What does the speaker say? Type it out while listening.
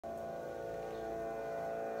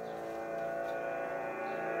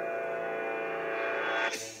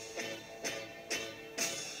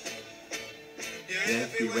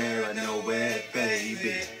Everywhere I know where,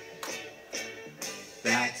 baby,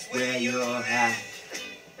 that's where you're at.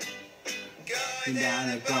 Down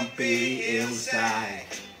a bumpy hillside,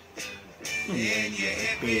 in your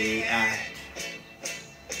hippie act.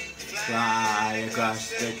 Fly across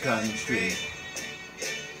the country,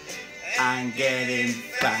 I'm getting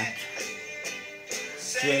fat.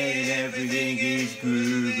 Saying everything is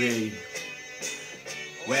groovy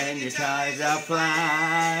when your tires are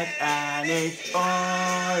flat, and it's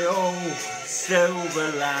all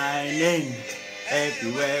silver lining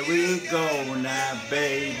everywhere we go now,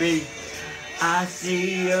 baby. I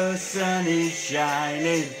see your sun is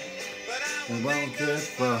shining. It won't get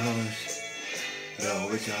first,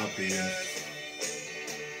 though it's obvious.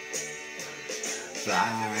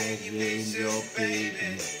 Fly in your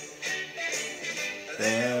baby,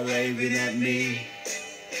 they're waving at me.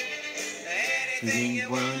 Think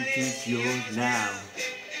one is yours now.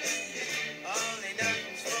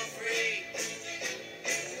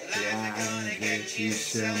 Yeah, I'll get you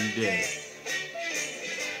someday.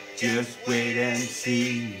 Just wait and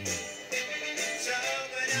see.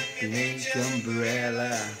 Pink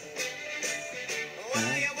umbrella,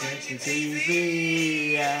 I watch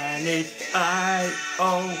TV, and it's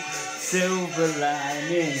silver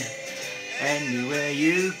lining. Anywhere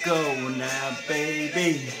you go now,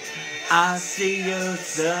 baby, I see your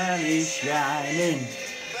sun is shining,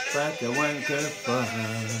 but the won't go far,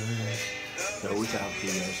 though it's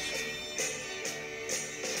obvious.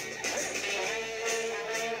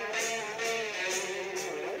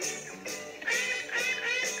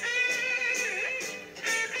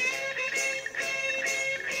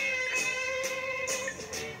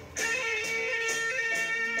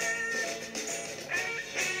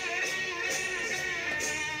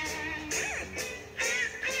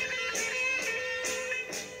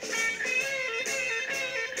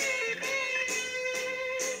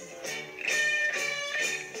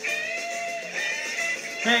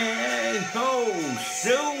 Hey ho,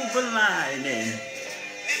 silver lining.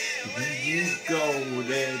 When you go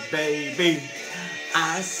there, baby,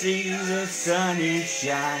 I see the sun is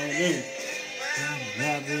shining. I'm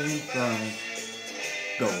having fun,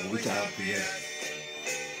 though it's obvious.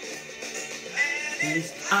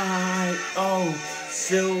 It's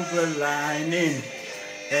silver lining.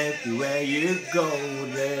 Everywhere you go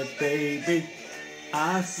there, baby,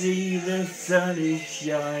 I see the sun is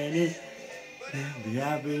shining. Be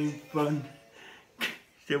having fun.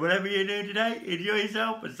 So whatever you do today, enjoy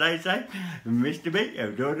yourself and stay safe. Mr. B,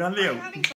 I'm doing on the